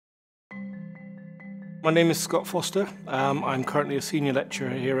My name is Scott Foster. I'm currently a senior lecturer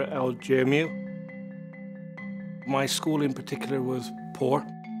here at LJMU. My school in particular was poor.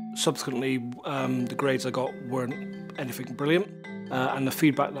 Subsequently, the grades I got weren't anything brilliant. And the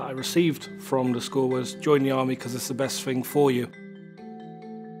feedback that I received from the school was, join the army because it's the best thing for you.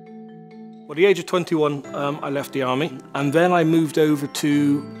 At the age of 21, I left the army, and then I moved over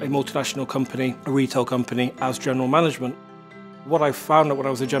to a multinational company, a retail company, as general management. What I found out when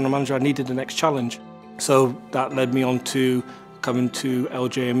I was a general manager, I needed the next challenge. So that led me on to coming to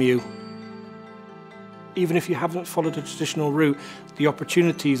LJMU. Even if you haven't followed a traditional route, the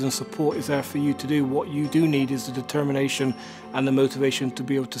opportunities and support is there for you to do. What you do need is the determination and the motivation to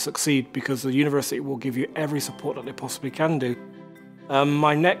be able to succeed, because the university will give you every support that they possibly can do.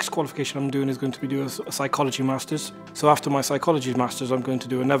 My next qualification I'm doing is going to be doing a psychology master's. So after my psychology master's, I'm going to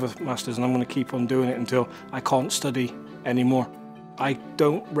do another master's, and I'm going to keep on doing it until I can't study anymore. I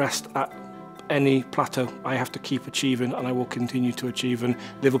don't rest at any plateau. I have to keep achieving, and I will continue to achieve, and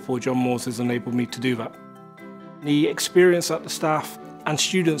Liverpool John Moores has enabled me to do that. The experience that the staff and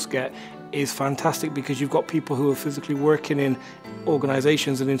students get is fantastic, because you've got people who are physically working in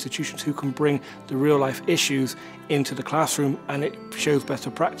organisations and institutions who can bring the real life issues into the classroom, and it shows better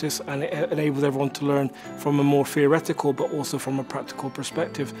practice, and it enables everyone to learn from a more theoretical but also from a practical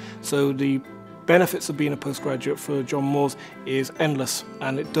perspective. So the benefits of being a postgraduate for John Moores is endless,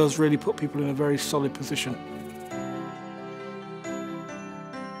 and it does really put people in a very solid position.